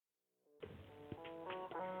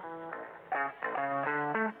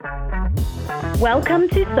Welcome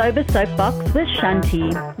to Sober Soapbox with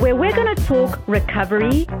Shanti, where we're going to talk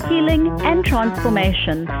recovery, healing, and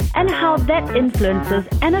transformation, and how that influences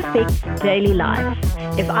and affects daily life.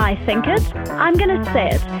 If I think it, I'm going to say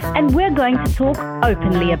it, and we're going to talk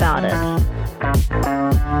openly about it.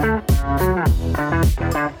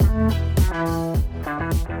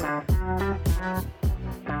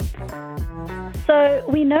 So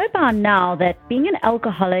we know by now that being an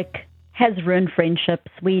alcoholic has ruined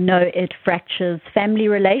friendships. We know it fractures family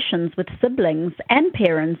relations with siblings and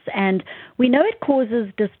parents, and we know it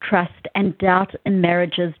causes distrust and doubt in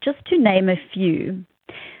marriages, just to name a few.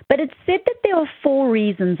 But it's said that there are 4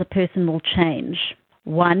 reasons a person will change.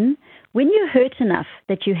 1, when you hurt enough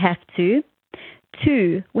that you have to.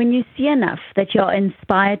 2, when you see enough that you are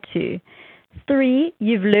inspired to. 3,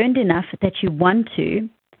 you've learned enough that you want to.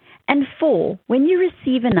 And 4, when you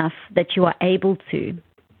receive enough that you are able to.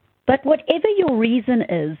 But whatever your reason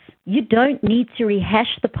is, you don't need to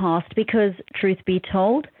rehash the past because, truth be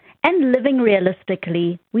told, and living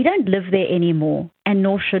realistically, we don't live there anymore, and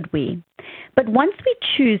nor should we. But once we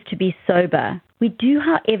choose to be sober, we do,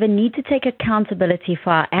 however, need to take accountability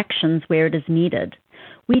for our actions where it is needed.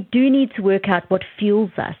 We do need to work out what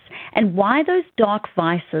fuels us and why those dark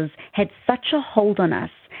vices had such a hold on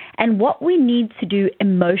us, and what we need to do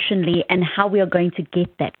emotionally and how we are going to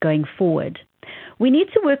get that going forward. We need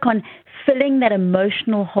to work on filling that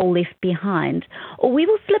emotional hole left behind, or we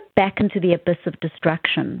will slip back into the abyss of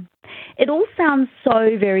destruction. It all sounds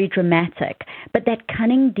so very dramatic, but that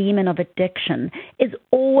cunning demon of addiction is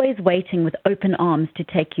always waiting with open arms to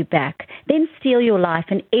take you back, then steal your life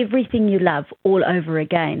and everything you love all over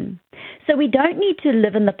again. So we don't need to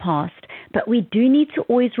live in the past, but we do need to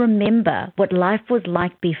always remember what life was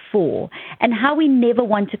like before and how we never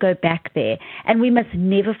want to go back there. And we must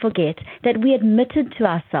never forget that we admitted to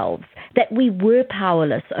ourselves that we were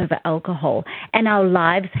powerless over alcohol and our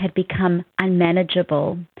lives had become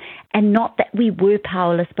unmanageable. And not that we were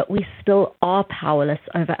powerless, but we still are powerless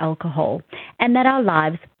over alcohol, and that our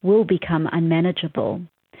lives will become unmanageable.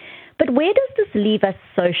 But where does this leave us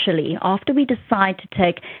socially after we decide to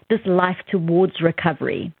take this life towards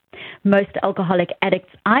recovery? Most alcoholic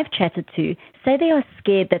addicts I've chatted to say they are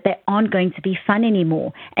scared that they aren't going to be fun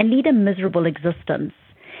anymore and lead a miserable existence.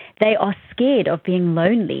 They are scared of being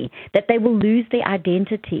lonely, that they will lose their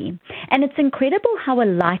identity. And it's incredible how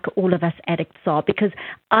alike all of us addicts are, because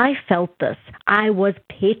I felt this. I was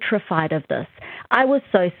petrified of this. I was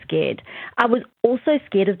so scared. I was also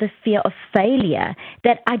scared of the fear of failure,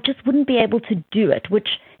 that I just wouldn't be able to do it, which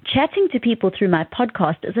chatting to people through my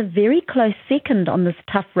podcast is a very close second on this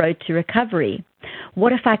tough road to recovery.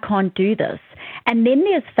 What if I can't do this? And then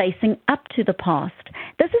there's facing up to the past.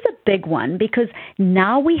 This is a big one because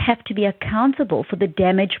now we have to be accountable for the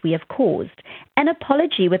damage we have caused. An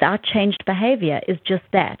apology without changed behavior is just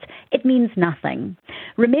that. It means nothing.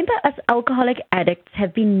 Remember, us alcoholic addicts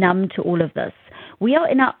have been numb to all of this. We are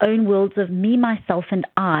in our own worlds of me, myself, and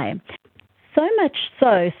I. So much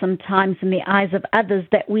so sometimes in the eyes of others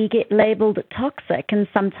that we get labeled toxic and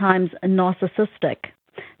sometimes narcissistic.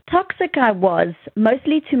 Toxic I was,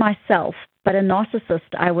 mostly to myself, but a narcissist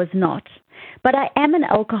I was not. But I am an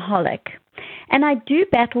alcoholic. And I do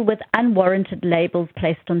battle with unwarranted labels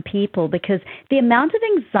placed on people because the amount of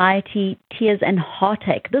anxiety, tears, and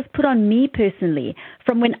heartache this put on me personally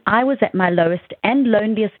from when I was at my lowest and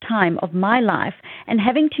loneliest time of my life, and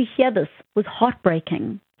having to hear this was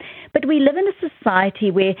heartbreaking. But we live in a society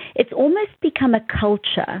where it's almost become a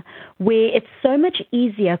culture where it's so much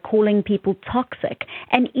easier calling people toxic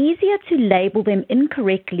and easier to label them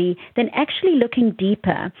incorrectly than actually looking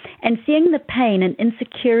deeper and seeing the pain and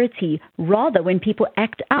insecurity rather when people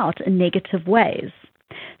act out in negative ways.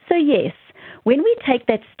 So yes, when we take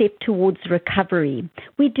that step towards recovery,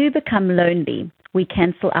 we do become lonely. We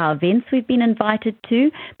cancel our events we've been invited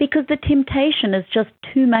to because the temptation is just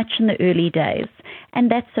too much in the early days,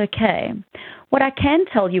 and that's okay. What I can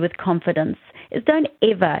tell you with confidence is don't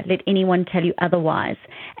ever let anyone tell you otherwise,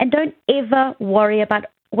 and don't ever worry about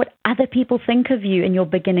what other people think of you in your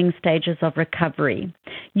beginning stages of recovery.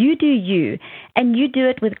 You do you, and you do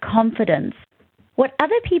it with confidence. What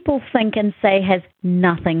other people think and say has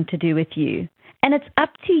nothing to do with you. And it's up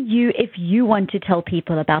to you if you want to tell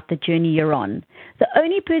people about the journey you're on. The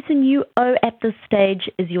only person you owe at this stage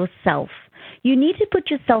is yourself. You need to put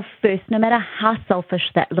yourself first, no matter how selfish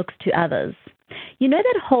that looks to others. You know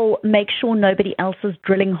that whole make sure nobody else is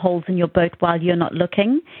drilling holes in your boat while you're not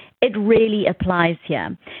looking? It really applies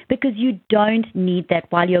here because you don't need that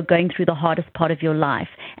while you're going through the hardest part of your life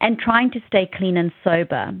and trying to stay clean and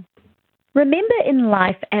sober. Remember, in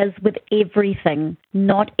life, as with everything,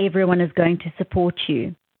 not everyone is going to support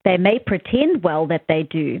you. They may pretend well that they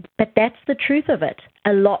do, but that's the truth of it.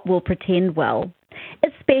 A lot will pretend well,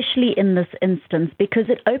 especially in this instance, because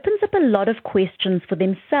it opens up a lot of questions for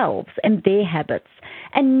themselves and their habits,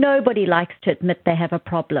 and nobody likes to admit they have a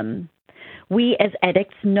problem. We as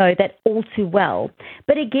addicts know that all too well,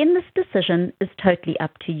 but again, this decision is totally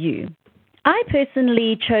up to you. I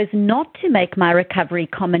personally chose not to make my recovery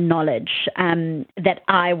common knowledge that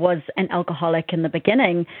I was an alcoholic in the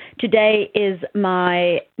beginning. Today is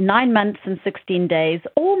my 9 months and 16 days,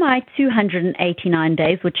 or my 289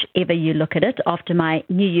 days, whichever you look at it, after my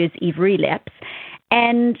New Year's Eve relapse.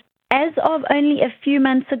 And as of only a few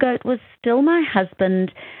months ago, it was still my husband,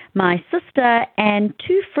 my sister, and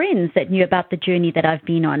 2 friends that knew about the journey that I've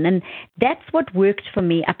been on. And that's what worked for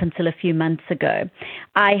me up until a few months ago.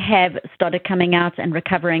 I have started coming out and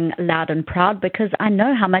recovering loud and proud because I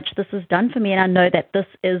know how much this has done for me, and I know that this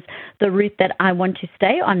is the route that I want to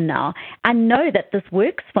stay on now. I know that this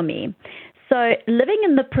works for me. So living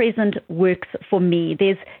in the present works for me.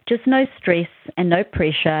 There's just no stress and no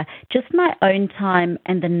pressure, just my own time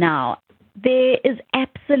and the now. There is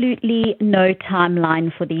absolutely no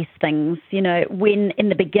timeline for these things. You know, when in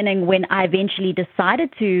the beginning, when I eventually decided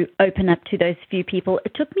to open up to those few people,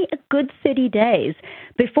 it took me a good 30 days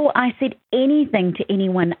before I said anything to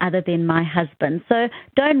anyone other than my husband. So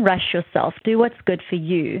don't rush yourself. Do what's good for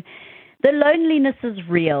you. The loneliness is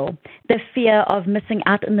real. The fear of missing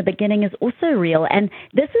out in the beginning is also real. And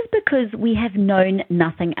this is because we have known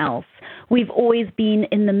nothing else. We've always been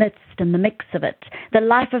in the midst and the mix of it, the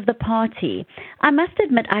life of the party. I must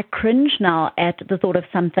admit I cringe now at the thought of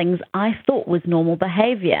some things I thought was normal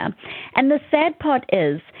behavior. And the sad part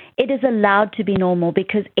is it is allowed to be normal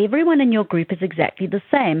because everyone in your group is exactly the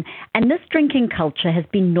same. And this drinking culture has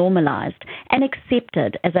been normalized and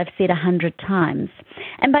accepted, as I've said 100 times.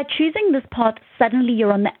 And by choosing this path, suddenly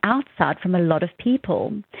you're on the outside from a lot of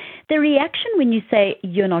people. The reaction when you say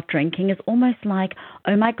you're not drinking is almost like,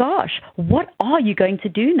 oh my gosh, what are you going to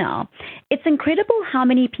do now? It's incredible how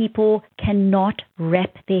many people cannot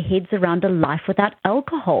wrap their heads around a life without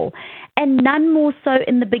alcohol, and none more so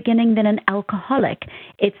in the beginning than an alcoholic.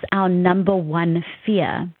 It's our number one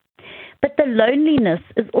fear. But the loneliness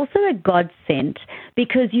is also a godsend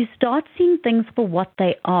because you start seeing things for what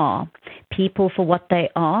they are, people for what they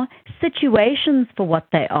are, situations for what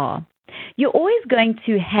they are. You're always going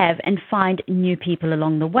to have and find new people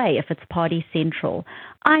along the way if it's party central.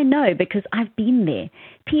 I know because I've been there.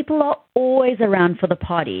 People are always around for the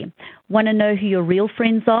party. Want to know who your real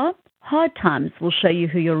friends are? Hard times will show you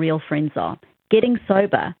who your real friends are. Getting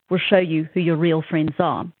sober will show you who your real friends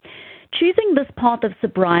are. Choosing this path of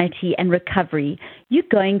sobriety and recovery, you're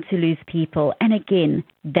going to lose people. And again,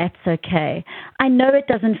 that's okay. I know it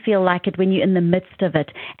doesn't feel like it when you're in the midst of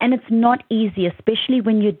it. And it's not easy, especially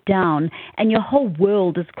when you're down and your whole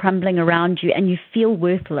world is crumbling around you and you feel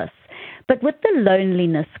worthless. But with the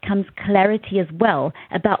loneliness comes clarity as well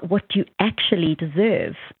about what you actually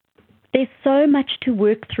deserve. There's so much to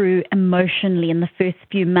work through emotionally in the first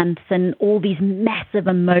few months and all these massive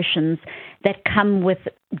emotions that come with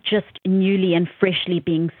just newly and freshly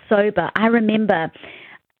being sober. I remember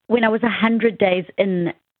when I was 100 days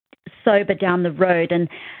in sober down the road, and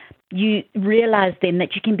you realize then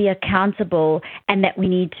that you can be accountable and that we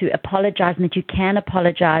need to apologize and that you can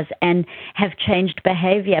apologize and have changed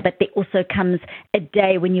behavior. But there also comes a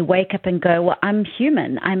day when you wake up and go, well, I'm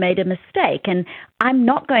human. I made a mistake and I'm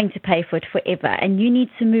not going to pay for it forever. And you need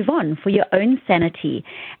to move on for your own sanity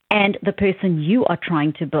and the person you are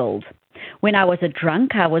trying to build. When I was a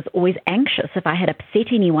drunk, I was always anxious if I had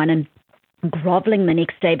upset anyone and groveling the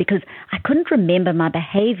next day because I couldn't remember my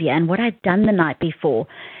behavior and what I'd done the night before.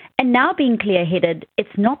 And now being clear-headed,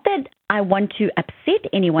 it's not that I want to upset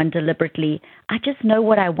anyone deliberately. I just know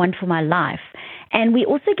what I want for my life. And we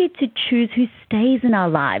also get to choose who stays in our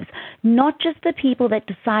lives, not just the people that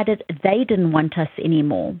decided they didn't want us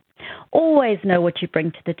anymore. Always know what you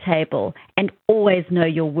bring to the table and always know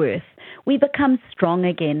your worth. We become strong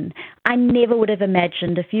again. I never would have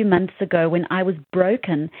imagined a few months ago when I was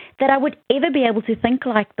broken that I would ever be able to think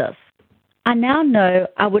like this. I now know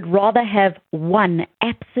I would rather have one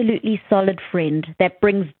absolutely solid friend that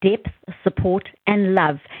brings depth, support, and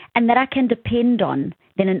love, and that I can depend on,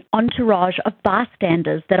 than an entourage of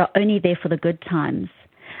bystanders that are only there for the good times.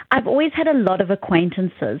 I've always had a lot of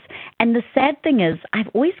acquaintances, and the sad thing is I've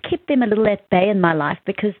always kept them a little at bay in my life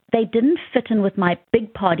because they didn't fit in with my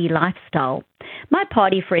big party lifestyle. My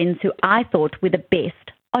party friends who I thought were the best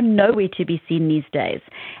are nowhere to be seen these days.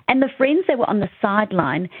 And the friends that were on the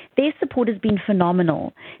sideline, their support has been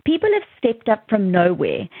phenomenal. People have stepped up from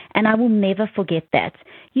nowhere, and I will never forget that.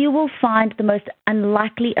 You will find the most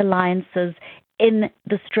unlikely alliances in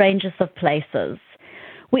the strangest of places.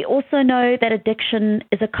 We also know that addiction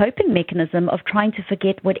is a coping mechanism of trying to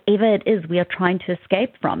forget whatever it is we are trying to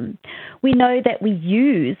escape from. We know that we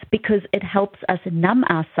use because it helps us numb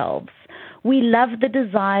ourselves. We love the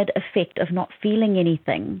desired effect of not feeling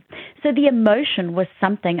anything. So the emotion was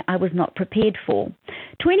something I was not prepared for.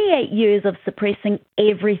 28 years of suppressing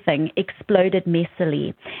everything exploded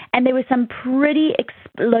messily, and there were some pretty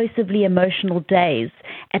explosively emotional days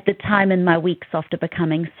at the time in my weeks after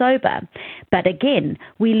becoming sober. But again,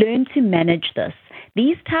 we learn to manage this.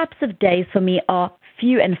 These types of days for me are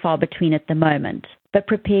few and far between at the moment. But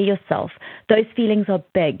prepare yourself. Those feelings are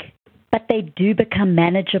big, but they do become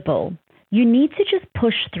manageable. You need to just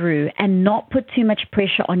push through and not put too much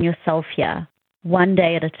pressure on yourself here, one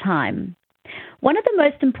day at a time. One of the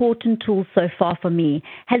most important tools so far for me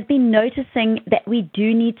has been noticing that we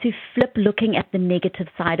do need to flip looking at the negative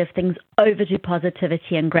side of things over to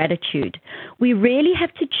positivity and gratitude. We really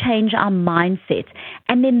have to change our mindset,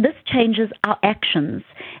 and then this changes our actions.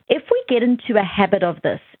 If we get into a habit of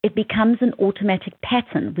this, it becomes an automatic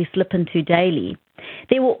pattern we slip into daily.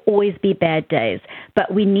 There will always be bad days,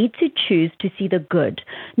 but we need to choose to see the good,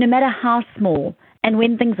 no matter how small. And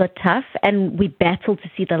when things are tough and we battle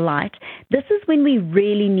to see the light, this is when we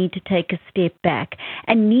really need to take a step back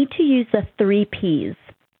and need to use the 3 Ps: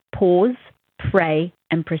 pause, pray,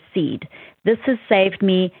 and proceed. This has saved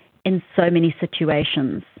me in so many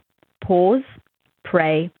situations. Pause,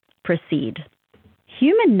 pray, proceed.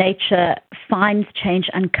 Human nature finds change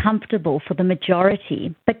uncomfortable for the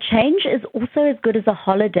majority, but change is also as good as a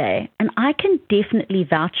holiday, and I can definitely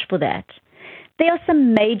vouch for that. There are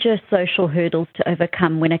some major social hurdles to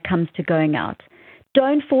overcome when it comes to going out.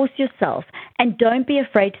 Don't force yourself, and don't be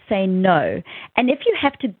afraid to say no. And if you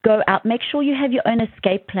have to go out, make sure you have your own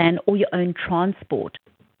escape plan or your own transport.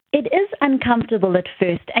 It is uncomfortable at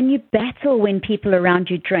first, and you battle when people around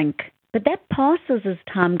you drink, but that passes as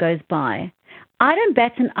time goes by. I don't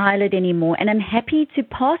bat an eyelid anymore, and I'm happy to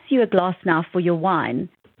pass you a glass now for your wine.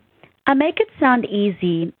 I make it sound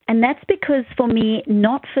easy, and that's because for me,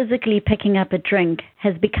 not physically picking up a drink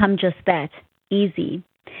has become just that, easy.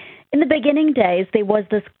 In the beginning days, there was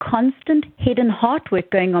this constant head and heart work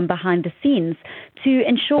going on behind the scenes to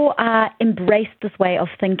ensure I embraced this way of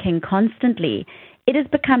thinking constantly. It has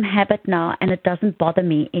become habit now, and it doesn't bother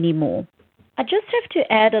me anymore. I just have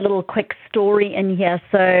to add a little quick story in here.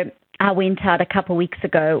 So I went out a couple of weeks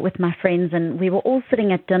ago with my friends, and we were all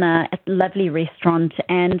sitting at dinner at a lovely restaurant,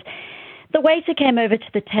 and the waiter came over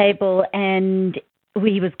to the table, and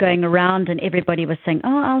he was going around, and everybody was saying,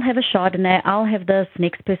 "Oh, I'll have a Chardonnay, I'll have this."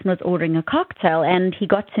 Next person was ordering a cocktail, and he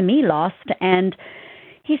got to me last, and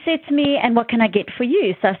he said to me, "And what can I get for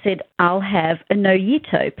you?" So I said, "I'll have a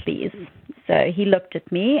mojito, please." So he looked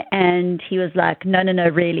at me, and he was like, no,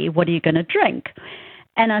 really, what are you going to drink?"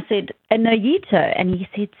 And I said, "A mojito." And he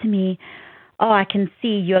said to me, "Oh, I can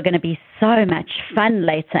see you're going to be so much fun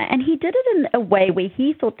later." And he did it in a way where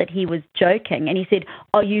he thought that he was joking. And he said,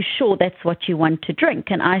 "Are you sure that's what you want to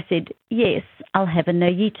drink?" And I said, "Yes, I'll have a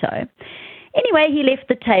mojito." Anyway, he left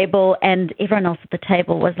the table, and everyone else at the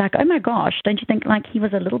table was like, "Oh my gosh, don't you think like he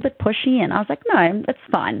was a little bit pushy?" And I was like, "No,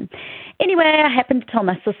 it's fine." Anyway, I happened to tell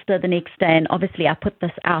my sister the next day, and obviously I put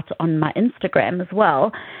this out on my Instagram as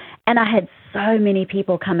well. And I had so many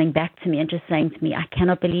people coming back to me and just saying to me, "I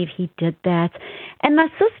cannot believe he did that." And my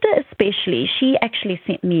sister especially, she actually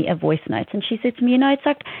sent me a voice note, and she said to me,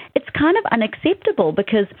 it's kind of unacceptable,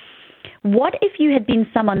 because what if you had been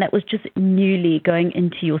someone that was just newly going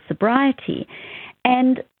into your sobriety?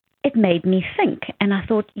 And it made me think, and I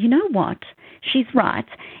thought, you know what? She's right.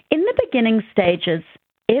 In the beginning stages,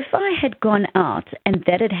 if I had gone out and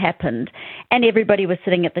that had happened and everybody was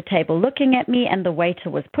sitting at the table looking at me and the waiter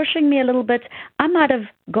was pushing me a little bit, I might have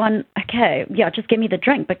gone, "Okay, yeah, just give me the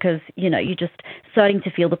drink," because, you're just starting to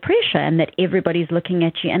feel the pressure and that everybody's looking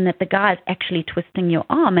at you and that the guy's actually twisting your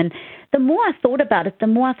arm. And the more I thought about it, the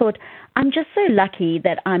more I thought, I'm just so lucky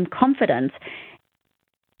that I'm confident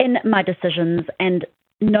in my decisions and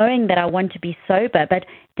knowing that I want to be sober, but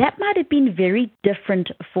that might have been very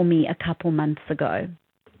different for me a couple months ago.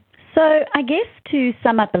 So I guess to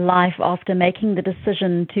sum up life after making the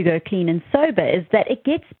decision to go clean and sober is that it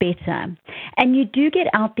gets better, and you do get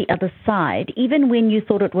out the other side, even when you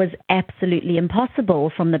thought it was absolutely impossible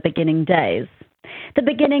from the beginning days. The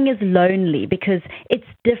beginning is lonely because it's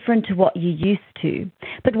different to what you're used to.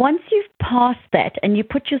 But once you've passed that and you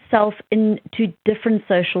put yourself into different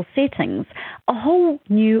social settings, a whole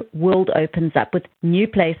new world opens up with new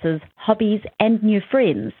places, hobbies, and new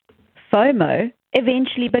friends. FOMO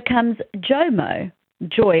eventually becomes JOMO,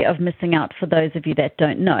 joy of missing out for those of you that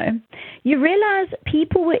don't know, you realize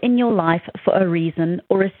people were in your life for a reason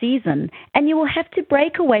or a season, and you will have to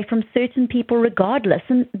break away from certain people regardless,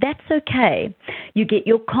 and that's okay. You get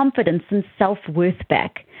your confidence and self-worth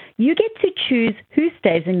back. You get to choose who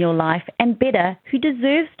stays in your life, and better, who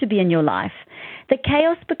deserves to be in your life. The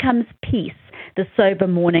chaos becomes peace. The sober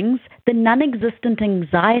mornings, the non-existent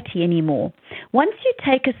anxiety anymore. Once you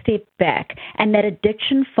take a step back and that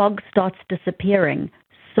addiction fog starts disappearing,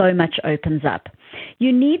 so much opens up.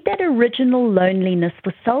 You need that original loneliness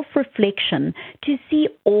for self-reflection to see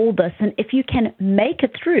all this, and if you can make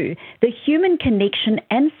it through, the human connection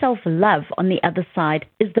and self-love on the other side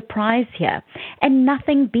is the prize here, and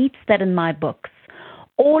nothing beats that in my books.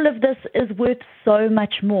 All of this is worth so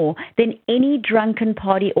much more than any drunken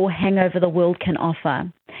party or hangover the world can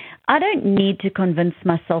offer. I don't need to convince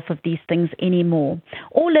myself of these things anymore,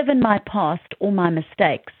 or live in my past or my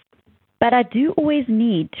mistakes. But I do always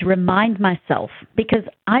need to remind myself, because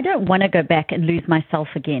I don't want to go back and lose myself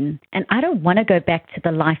again, and I don't want to go back to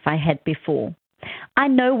the life I had before. I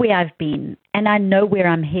know where I've been, and I know where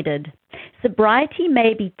I'm headed. Sobriety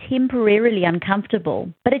may be temporarily uncomfortable,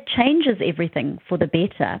 but it changes everything for the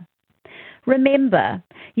better. Remember,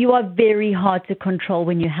 you are very hard to control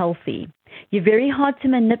when you're healthy. You're very hard to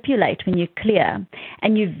manipulate when you're clear,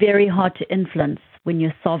 and you're very hard to influence when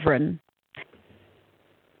you're sovereign.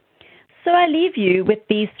 So I leave you with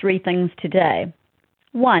these 3 things today.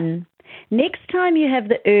 1, next time you have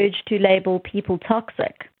the urge to label people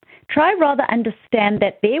toxic, try rather understand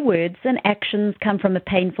that their words and actions come from a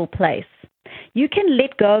painful place. You can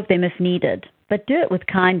let go of them if needed, but do it with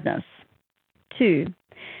kindness. 2,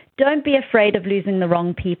 don't be afraid of losing the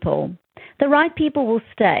wrong people. The right people will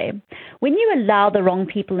stay. When you allow the wrong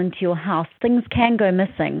people into your house, things can go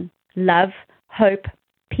missing. Love, hope,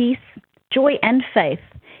 peace, joy, and faith.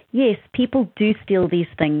 Yes, people do steal these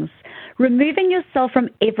things. Removing yourself from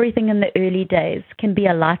everything in the early days can be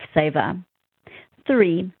a lifesaver.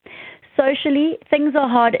 3, socially, things are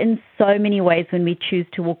hard in so many ways when we choose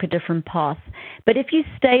to walk a different path. But if you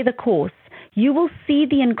stay the course, you will see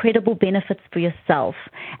the incredible benefits for yourself.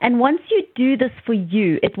 And once you do this for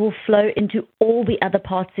you, it will flow into all the other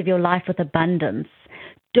parts of your life with abundance.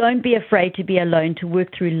 Don't be afraid to be alone to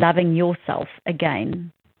work through loving yourself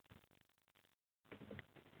again.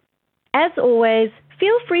 As always,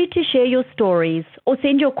 feel free to share your stories or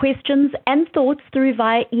send your questions and thoughts through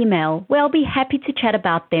via email, where I'll be happy to chat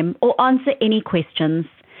about them or answer any questions.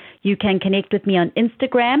 You can connect with me on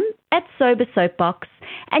Instagram @SoberSoapbox,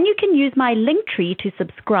 and you can use my link tree to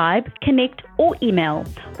subscribe, connect, or email.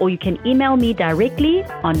 Or you can email me directly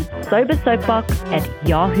on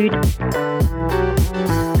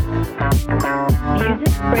sobersoapbox@yahoo.com. Views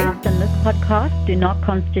expressed in this podcast do not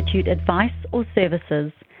constitute advice or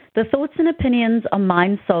services. The thoughts and opinions are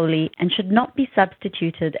mine solely and should not be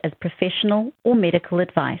substituted as professional or medical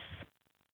advice.